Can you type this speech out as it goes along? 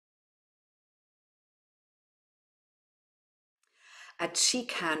At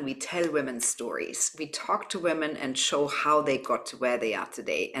SHECAN, we tell women stories. We talk to women and show how they got to where they are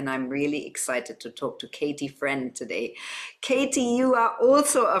today. And I'm really excited to talk to Catie Friend today. Catie, you are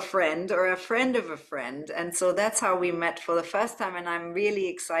also a friend or a friend of a friend. And so that's how we met for the first time. And I'm really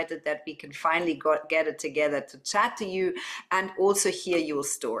excited that we can finally get it together to chat to you and also hear your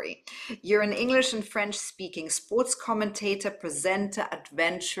story. You're an English and French speaking sports commentator, presenter,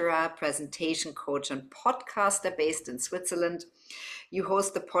 adventurer, presentation coach, and podcaster based in Switzerland. You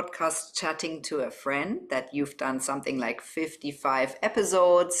host the podcast Chatting to a Friend that you've done something like 55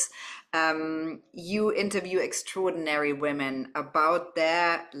 episodes. You interview extraordinary women about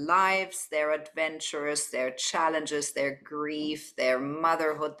their lives, their adventures, their challenges, their grief, their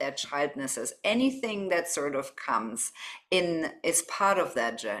motherhood, their childlessness, anything that sort of comes in is part of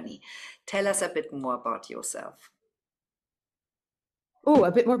that journey. Tell us a bit more about yourself. Oh,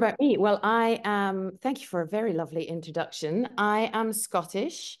 a bit more about me. Well, I am, thank you for a very lovely introduction. I am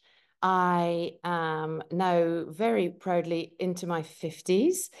Scottish. I am now very proudly into my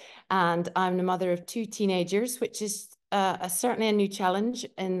 50s, and I'm the mother of two teenagers, which is certainly a new challenge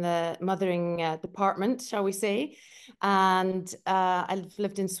in the mothering department, shall we say. And I've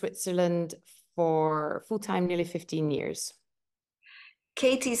lived in Switzerland for full-time nearly 15 years.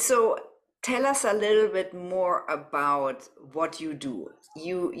 Catie, so tell us a little bit more about what you do.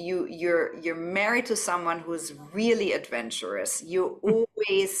 You're married to someone who's really adventurous. You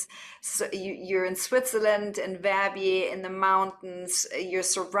always you're in Switzerland, in Verbier, in the mountains. You're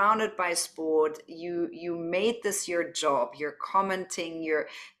surrounded by sport. You made this your job. You're commenting.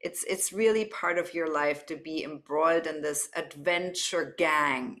 It's really part of your life to be embroiled in this adventure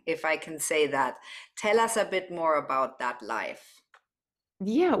gang, if I can say that. Tell us a bit more about that life.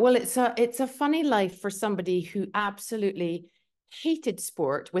 Yeah, well, it's a funny life for somebody who absolutely hated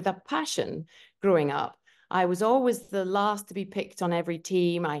sport with a passion growing up. I was always the last to be picked on every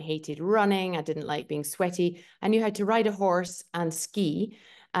team. I hated running. I didn't like being sweaty. I knew how to ride a horse and ski,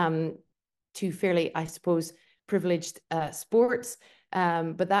 two fairly, I suppose, privileged sports.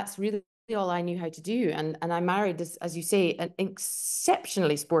 But that's really all I knew how to do. And I married this, as you say, an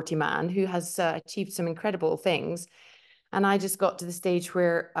exceptionally sporty man who has achieved some incredible things. And I just got to the stage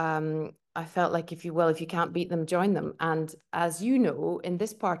where I felt like, if you can't beat them, join them. And as you know, in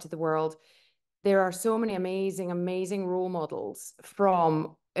this part of the world, there are so many amazing, amazing role models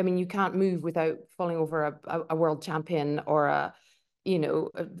from, I mean, you can't move without falling over a world champion or a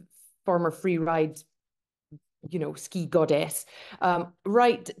former free ride, ski goddess,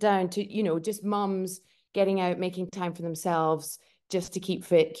 right down to, just mums getting out, making time for themselves just to keep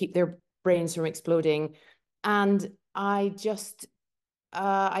fit, keep their brains from exploding. And I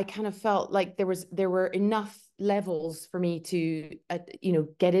kind of felt like there were enough levels for me to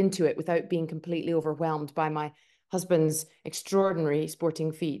get into it without being completely overwhelmed by my husband's extraordinary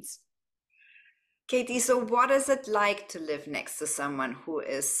sporting feats. Catie, so what is it like to live next to someone who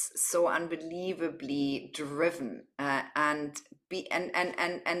is so unbelievably driven and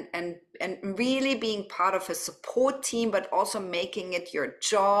really being part of a support team, but also making it your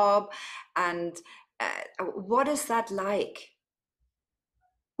job? And what is that like?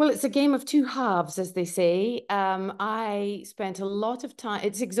 Well, it's a game of two halves, as they say. I spent a lot of time,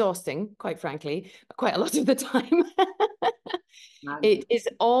 it's exhausting, quite frankly, quite a lot of the time. It is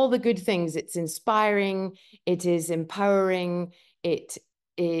all the good things. It's inspiring, it is empowering, it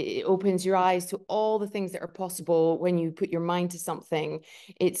it opens your eyes to all the things that are possible when you put your mind to something.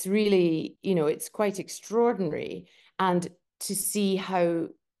 It's really, it's quite extraordinary. And to see how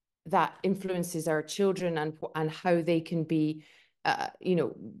that influences our children and how they can be,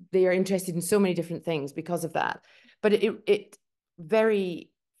 they are interested in so many different things because of that. But it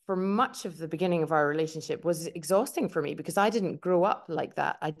very for much of the beginning of our relationship was exhausting for me because I didn't grow up like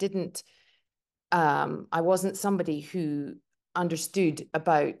that. I wasn't somebody who understood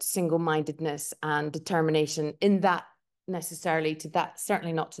about single-mindedness and determination in that necessarily to that,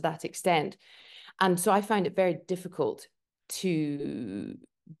 certainly not to that extent. And so I found it very difficult to,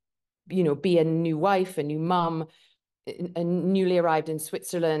 be a new wife, a new mum, newly arrived in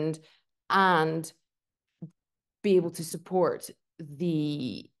Switzerland, and be able to support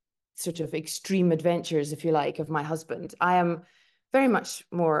the sort of extreme adventures, if you like, of my husband. I am very much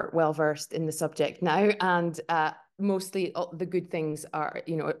more well versed in the subject now, and mostly all the good things are,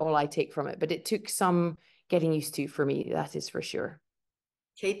 all I take from it. But it took some getting used to for me, that is for sure.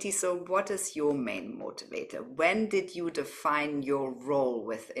 Catie, so what is your main motivator? When did you define your role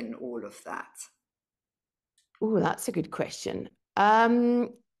within all of that? Oh, that's a good question. Well,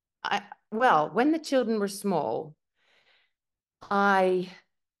 when the children were small, I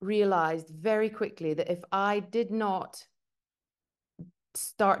realized very quickly that if I did not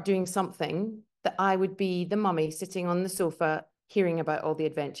start doing something that I would be the mummy sitting on the sofa hearing about all the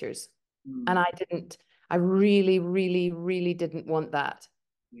adventures. And I really, really, really didn't want that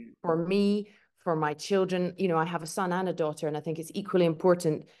for me, for my children. You know, I have a son and a daughter, and I think it's equally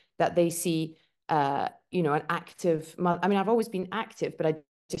important that they see, you know, an active mother. I mean, I've always been active, but I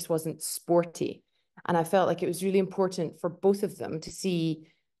just wasn't sporty. And I felt like it was really important for both of them to see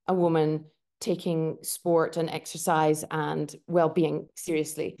a woman taking sport and exercise and well-being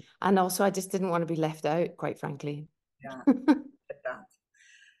seriously. And also, I just didn't want to be left out, quite frankly. Yeah.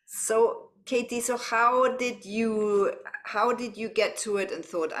 So, Catie, so how did you get to it and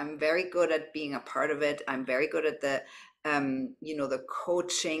thought, I'm very good at being a part of it. I'm very good at the the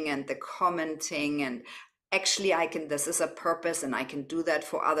coaching and the commenting, and actually this is a purpose and I can do that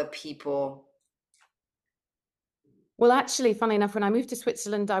for other people. Well, actually, funny enough, when I moved to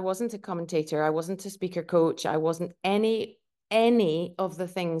Switzerland, I wasn't a commentator, I wasn't a speaker coach, I wasn't any of the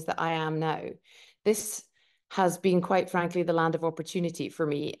things that I am now. This has been, quite frankly, the land of opportunity for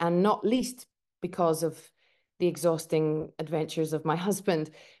me, and not least because of the exhausting adventures of my husband,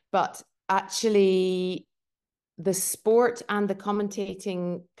 but actually the sport and the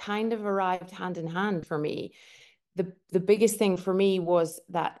commentating kind of arrived hand in hand for me. The biggest thing for me was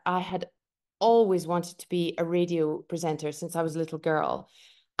that I had always wanted to be a radio presenter since I was a little girl.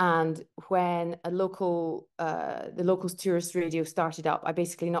 And when the locals tourist radio started up, I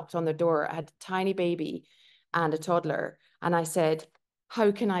basically knocked on their door. I had a tiny baby and a toddler. And I said,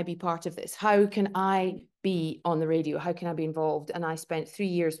 how can I be part of this? How can I be on the radio? How can I be involved? And I spent 3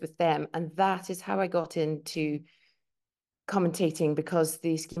 years with them. And that is how I got into commentating, because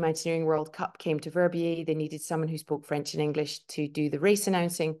the Ski Mountaineering World Cup came to Verbier. They needed someone who spoke French and English to do the race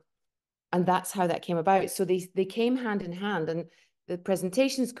announcing. And that's how that came about. So they came hand in hand. And the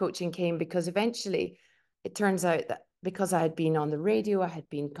presentations coaching came because eventually it turns out that because I had been on the radio, I had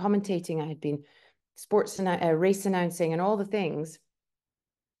been commentating, I had been race announcing and all the things,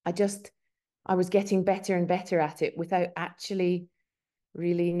 I was getting better and better at it without actually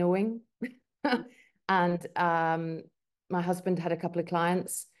really knowing. And my husband had a couple of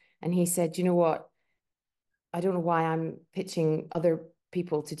clients, and he said, you know what? I don't know why I'm pitching other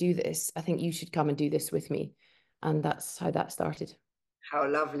people to do this. I think you should come and do this with me. And that's how that started. How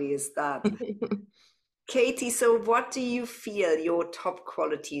lovely is that? Catie, so what do you feel your top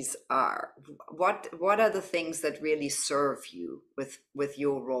qualities are? What are the things that really serve you with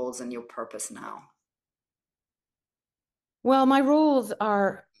your roles and your purpose now? Well, my roles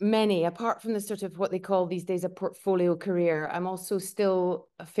are many, apart from the sort of what they call these days a portfolio career. I'm also still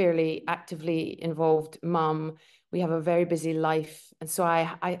a fairly actively involved mum. We have a very busy life. And so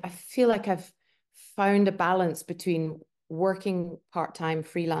I feel like I've found a balance between working part-time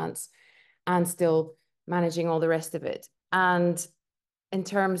freelance and still managing all the rest of it. And in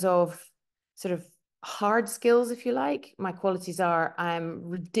terms of sort of hard skills, if you like, my qualities are I'm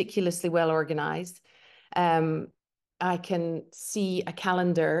ridiculously well organized. Um, I can see a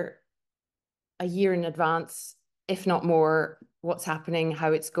calendar a year in advance, if not more, what's happening,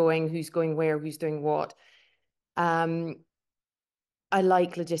 how it's going, who's going where, who's doing what. Um, I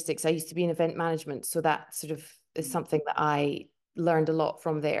like logistics. I used to be in event management, so that sort of is something that I learned a lot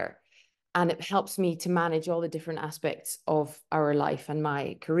from there. And it helps me to manage all the different aspects of our life and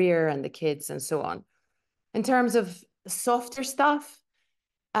my career and the kids and so on. In terms of softer stuff,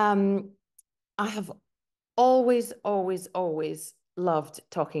 I have always loved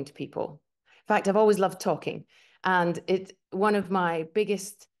talking to people. In fact, I've always loved talking. And one of my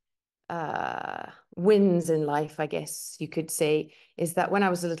biggest wins in life, I guess you could say, is that when I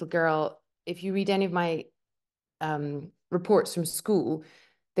was a little girl, if you read any of my reports from school,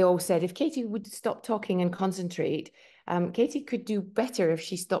 they all said if Catie would stop talking and concentrate, Catie could do better if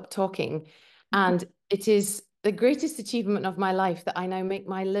she stopped talking. And it is the greatest achievement of my life that I now make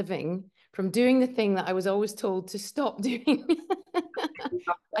my living from doing the thing that I was always told to stop doing.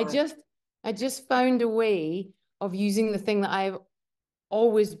 I just I just found a way of using the thing that I've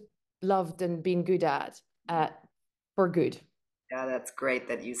always loved and been good at for good. Yeah, that's great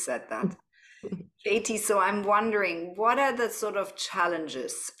that you said that. Katie, so I'm wondering, what are the sort of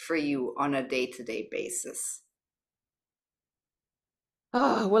challenges for you on a day-to-day basis?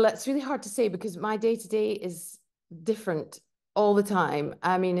 Oh, well, it's really hard to say because my day to day is different all the time.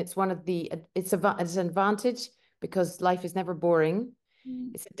 I mean, it's an advantage because life is never boring.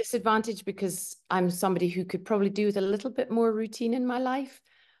 Mm. It's a disadvantage because I'm somebody who could probably do with a little bit more routine in my life.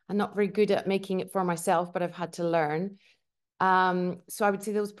 I'm not very good at making it for myself, but I've had to learn. So I would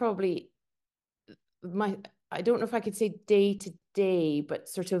say those probably my, I don't know if I could say day to day, but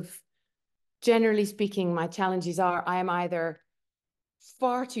sort of generally speaking, my challenges are I am either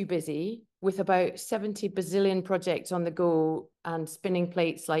far too busy with about 70 bazillion projects on the go and spinning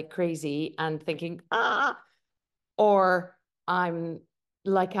plates like crazy and thinking, or I'm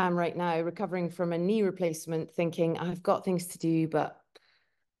like I'm right now, recovering from a knee replacement, thinking I've got things to do, but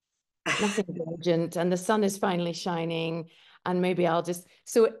nothing urgent, and the sun is finally shining, and maybe I'll just.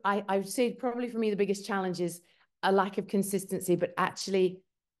 So I would say probably for me the biggest challenge is a lack of consistency, but actually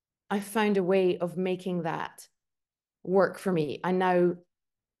I found a way of making that work for me. I now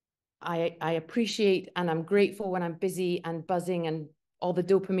I appreciate and I'm grateful when I'm busy and buzzing and all the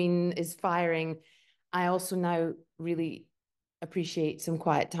dopamine is firing. I also now really appreciate some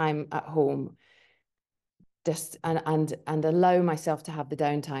quiet time at home, just and allow myself to have the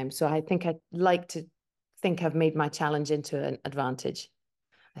downtime. So I think I'd like to think I've made my challenge into an advantage.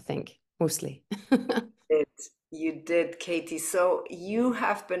 I think mostly. Did. You did, Katie. So you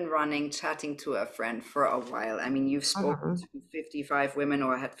have been running Chatting to a Friend for a while. I mean, you've spoken Mhm. to 55 women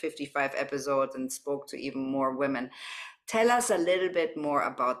or had 55 episodes and spoke to even more women. Tell us a little bit more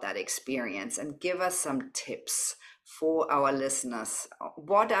about that experience and give us some tips for our listeners.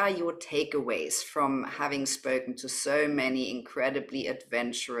 What are your takeaways from having spoken to so many incredibly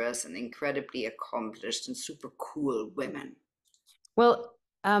adventurous and incredibly accomplished and super cool women? Well,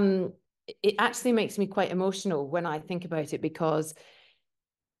 it actually makes me quite emotional when I think about it because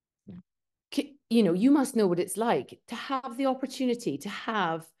you must know what it's like to have the opportunity to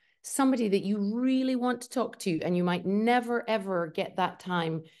have somebody that you really want to talk to, and you might never, ever get that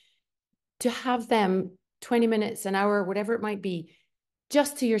time to have them 20 minutes, an hour, whatever it might be,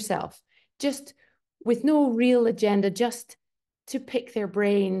 just to yourself, just with no real agenda, just to pick their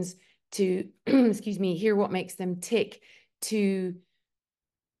brains, to, excuse me, hear what makes them tick, to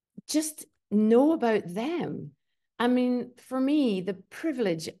just know about them. I mean, for me, the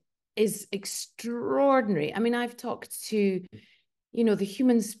privilege is extraordinary. I mean, I've talked to, the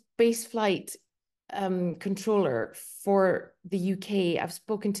human space flight controller for the UK. I've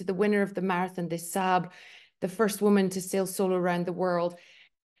spoken to the winner of the Marathon des Sables, the first woman to sail solo around the world,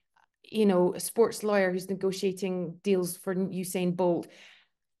 a sports lawyer who's negotiating deals for Usain Bolt,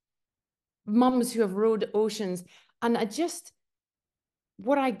 mums who have rowed oceans. And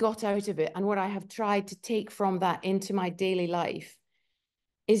what I got out of it and what I have tried to take from that into my daily life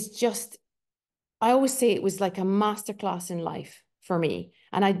is just, I always say it was like a masterclass in life for me.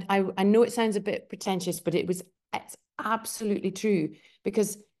 And I know it sounds a bit pretentious, but it's absolutely true,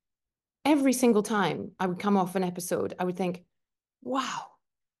 because every single time I would come off an episode, I would think, wow,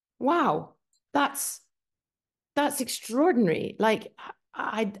 wow, that's extraordinary. Like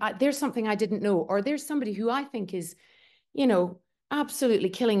there's something I didn't know, or there's somebody who I think is, you know, absolutely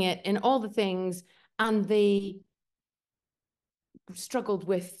killing it in all the things, and they struggled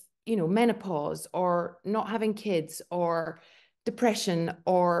with, menopause or not having kids or depression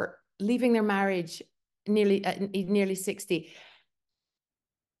or leaving their marriage nearly 60.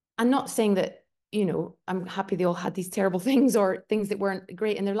 I'm not saying that, I'm happy they all had these terrible things or things that weren't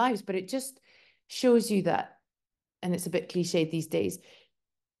great in their lives, but it just shows you that, and it's a bit cliched these days,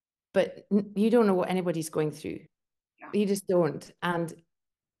 but you don't know what anybody's going through. Yeah. You just don't. And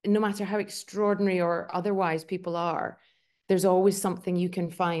no matter how extraordinary or otherwise people are, there's always something you can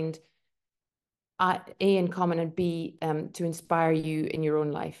find, A, in common, and B, to inspire you in your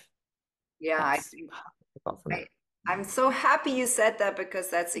own life. Yeah, I That's think what I got from it. I, I'm so happy you said that because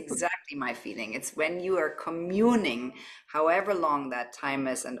that's exactly my feeling. It's when you are communing, however long that time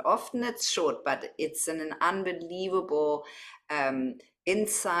is, and often it's short, but it's an unbelievable um,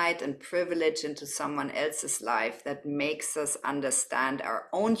 insight and privilege into someone else's life that makes us understand our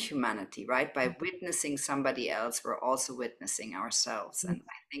own humanity, right? By witnessing somebody else, we're also witnessing ourselves. And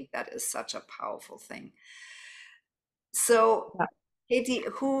I think that is such a powerful thing. So, Yeah. Katie,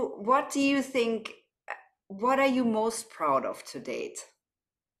 what do you think? What are you most proud of to date?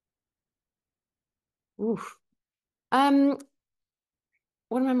 Oof. Um,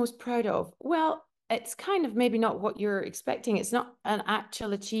 what am I most proud of? Well, it's kind of maybe not what you're expecting. It's not an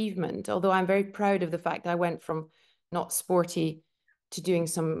actual achievement, although I'm very proud of the fact that I went from not sporty to doing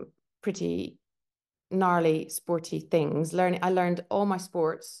some pretty gnarly sporty things. I learned all my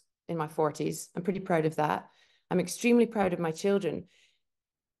sports in my 40s. I'm pretty proud of that. I'm extremely proud of my children.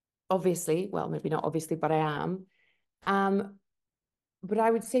 Obviously, well, maybe not obviously, but I am. Um, but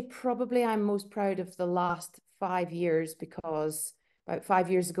I would say probably I'm most proud of the last 5 years, because about 5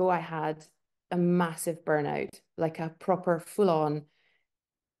 years ago I had a massive burnout, like a proper full on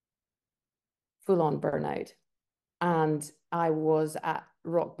burnout. And I was at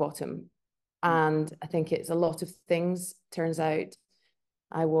rock bottom. And I think it's a lot of things. Turns out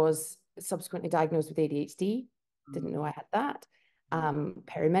I was subsequently diagnosed with ADHD. Didn't know I had that.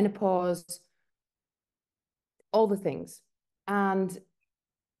 perimenopause, all the things. And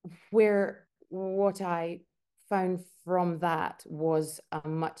what I found from that was a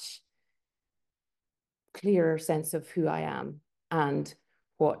much clearer sense of who I am and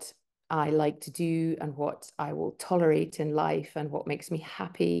what I like to do and what I will tolerate in life and what makes me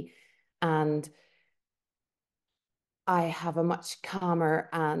happy. And I have a much calmer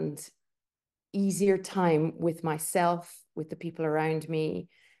and easier time with myself, with the people around me.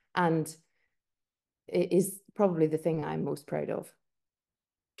 And it is probably the thing I'm most proud of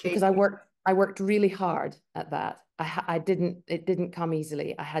because Catie, I worked really hard at that. It didn't come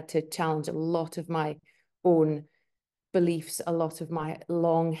easily. I had to challenge a lot of my own beliefs, a lot of my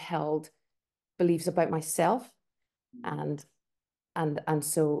long held beliefs about myself. And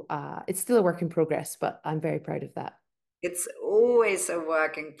so it's still a work in progress, but I'm very proud of that. it's always a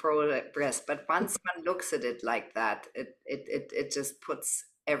work in progress, but once one looks at it like that, it just puts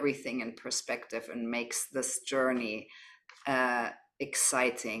everything in perspective and makes this journey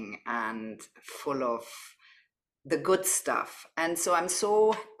exciting and full of the good stuff. And so I'm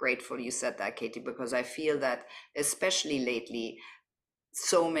so grateful you said that, Catie, because I feel that especially lately,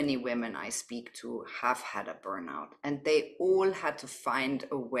 so many women I speak to have had a burnout, and they all had to find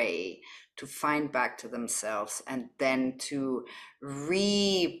a way to find back to themselves and then to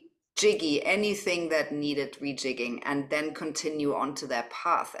rejiggy anything that needed rejigging and then continue onto their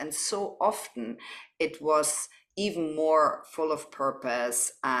path. And so often it was even more full of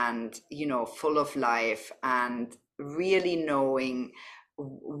purpose and, full of life and really knowing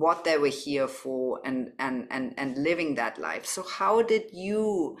what they were here for and living that life. So how did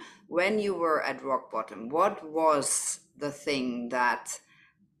you, when you were at rock bottom, what was the thing that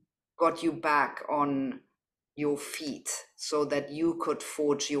got you back on your feet so that you could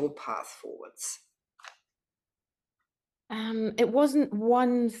forge your path forwards? It wasn't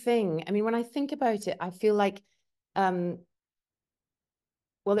one thing. I mean, when I think about it, I feel like um,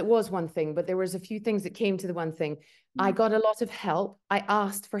 well, it was one thing, but there was a few things that came to the one thing. I got a lot of help. I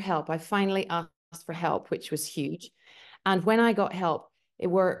asked for help. I finally asked for help, which was huge. And when I got help, it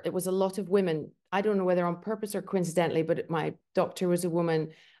was a lot of women. I don't know whether on purpose or coincidentally, but my doctor was a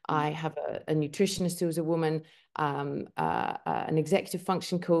woman. I have a nutritionist who was a woman, an executive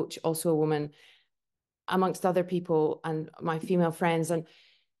function coach, also a woman, amongst other people, and my female friends. And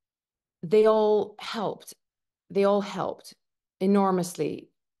they all helped. They all helped enormously,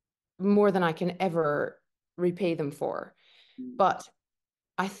 more than I can ever repay them for. But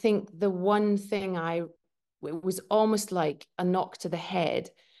I think the one thing it was almost like a knock to the head.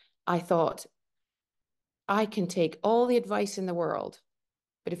 I thought, I can take all the advice in the world,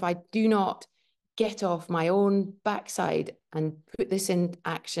 but if I do not get off my own backside and put this in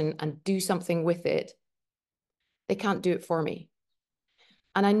action and do something with it, they can't do it for me.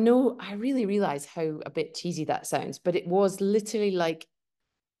 And I know, I really realize how a bit cheesy that sounds, but it was literally like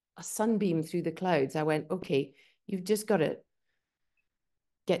a sunbeam through the clouds. I went, okay, you've just got to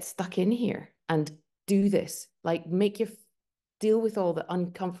get stuck in here and do this. Like, deal with all the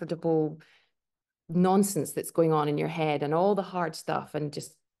uncomfortable nonsense that's going on in your head and all the hard stuff and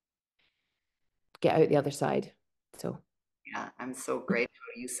just get out the other side. So, Yeah, I'm so grateful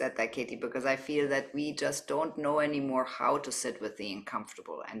you said that, Catie, because I feel that we just don't know anymore how to sit with the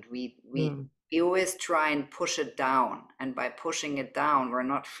uncomfortable, and mm, we always try and push it down, and by pushing it down, we're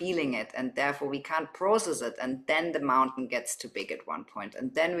not feeling it, and therefore we can't process it, and then the mountain gets too big at one point,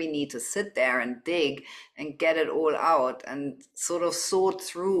 and then we need to sit there and dig and get it all out and sort of sort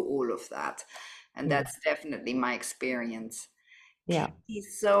through all of that, and mm, that's definitely my experience. yeah. Katie,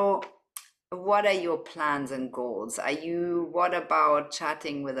 so what are your plans and goals? What about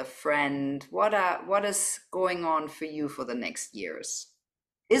chatting with a friend? What is going on for you for the next years?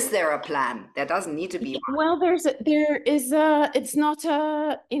 Is there a plan? There doesn't need to be Yeah, well, there is a, it's not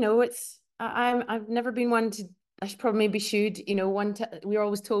a, I've never been one to, I should probably maybe should, we're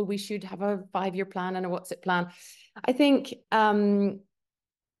always told we should have a 5-year plan and a what's it plan. I think, in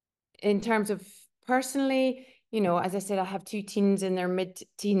terms of personally, as I said, I have 2 teens in their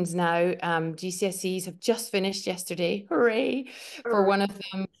mid-teens now. GCSEs have just finished yesterday. Hooray for one. one of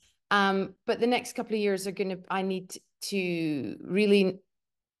them. But the next couple of years I need to really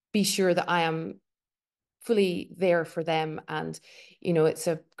be sure that I am fully there for them. And, it's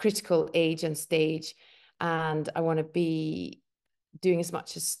a critical age and stage. And I want to be doing as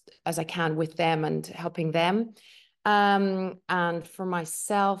much as I can with them and helping them. And for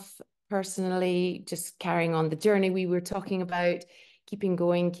myself personally, just carrying on the journey we were talking about, keeping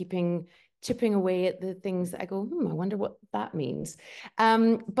going, chipping away at the things that I go, I wonder what that means.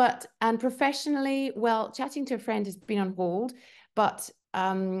 And professionally, well, chatting to a friend has been on hold. But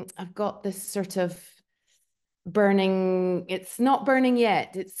I've got this sort of burning, it's not burning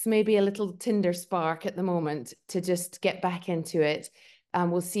yet. It's maybe a little tinder spark at the moment to just get back into it.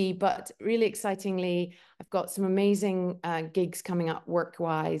 We'll see. But really excitingly, I've got some amazing gigs coming up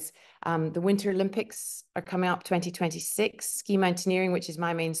work-wise. The Winter Olympics are coming up 2026. Ski mountaineering, which is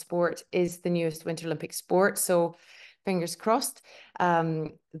my main sport, is the newest Winter Olympic sport. So fingers crossed.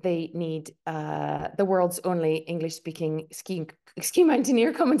 They need the world's only English-speaking ski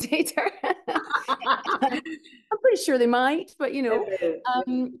mountaineer commentator. I'm pretty sure they might, but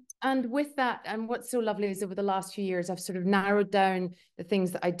and with that, and what's so lovely is over the last few years, I've sort of narrowed down the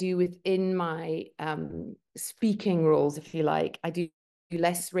things that I do within my speaking roles, if you like. I do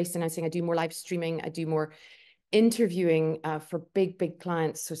less race announcing, I do more live streaming, I do more interviewing for big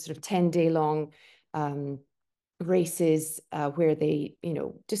clients, so sort of 10-day long races where they,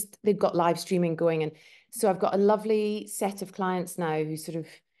 just they've got live streaming going. And so I've got a lovely set of clients now who sort of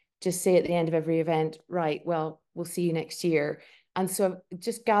just say at the end of every event, right, well, we'll see you next year. And so I'm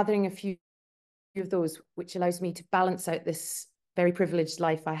just gathering a few of those, which allows me to balance out this very privileged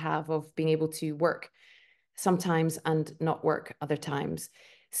life I have of being able to work sometimes and not work other times.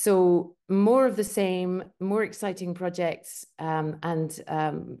 So more of the same, more exciting projects, and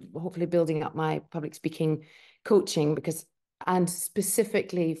hopefully building up my public speaking coaching, and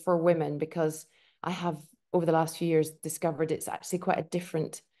specifically for women, because I have over the last few years discovered it's actually quite a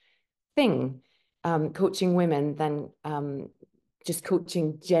different thing, coaching women than just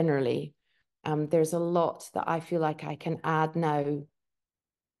coaching generally. There's a lot that I feel like I can add now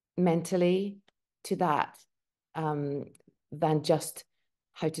mentally to that, than just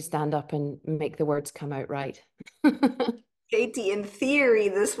how to stand up and make the words come out right. Katie, in theory,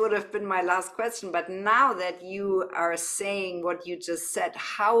 this would have been my last question, but now that you are saying what you just said,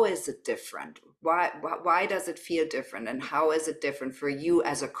 how is it different? Why does it feel different? And how is it different for you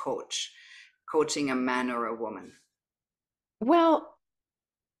as a coach, coaching a man or a woman? Well,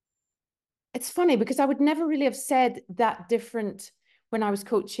 it's funny because I would never really have said that different when I was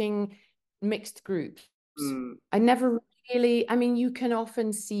coaching mixed groups. Mm. I never really, I mean, you can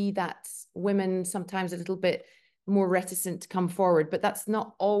often see that women sometimes a little bit more reticent to come forward, but that's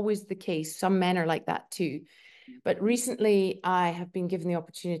not always the case. Some men are like that too. But recently, I have been given the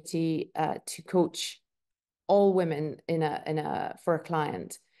opportunity to coach all women for a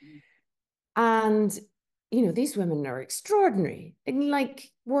client, and these women are extraordinary, like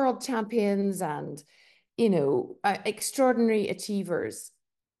world champions, and extraordinary achievers,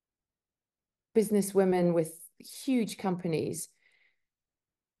 business women with huge companies,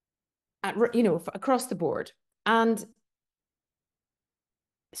 across the board. And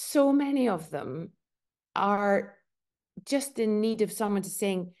so many of them are just in need of someone to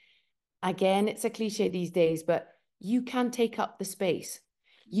saying, again, it's a cliche these days, but you can take up the space.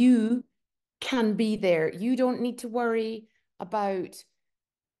 You can be there. You don't need to worry about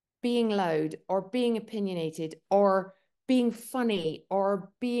being loud or being opinionated or being funny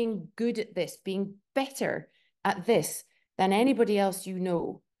or being good at this, being better at this than anybody else you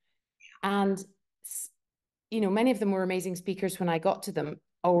know. And many of them were amazing speakers when I got to them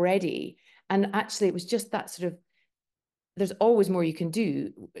already. And actually, it was just that sort of, there's always more you can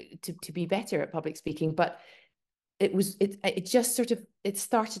do to be better at public speaking. But it just sort of, it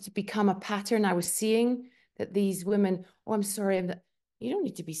started to become a pattern. I was seeing that these women, oh, I'm sorry. You don't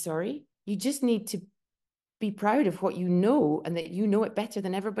need to be sorry. You just need to be proud of what you know and that you know it better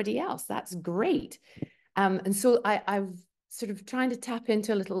than everybody else. That's great. And so I've sort of trying to tap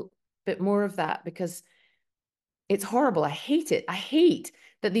into a little bit more of that, because it's horrible. I hate it. I hate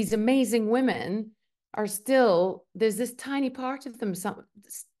that these amazing women are still, there's this tiny part of them,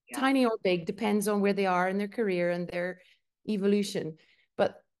 tiny or big, depends on where they are in their career and their evolution.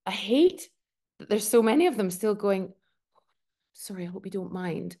 But I hate that there's so many of them still going, sorry, I hope you don't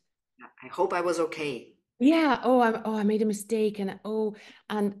mind. I hope I was okay. Yeah. I made a mistake. And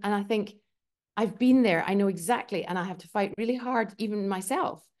I think I've been there. I know exactly. And I have to fight really hard, even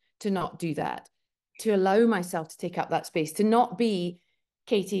myself, to not do that, to allow myself to take up that space, to not be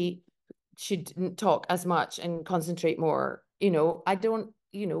Katie should talk as much and concentrate more. I don't,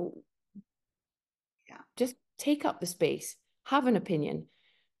 just take up the space, have an opinion,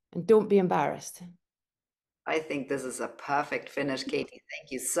 and don't be embarrassed. I think this is a perfect finish, Katie. Thank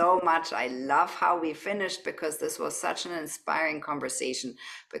you so much. I love how we finished, because this was such an inspiring conversation,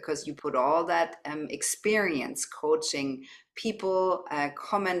 because you put all that experience coaching people,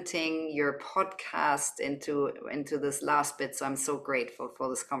 commenting your podcast into this last bit. So I'm so grateful for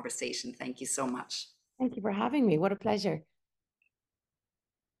this conversation. Thank you so much. Thank you for having me. What a pleasure.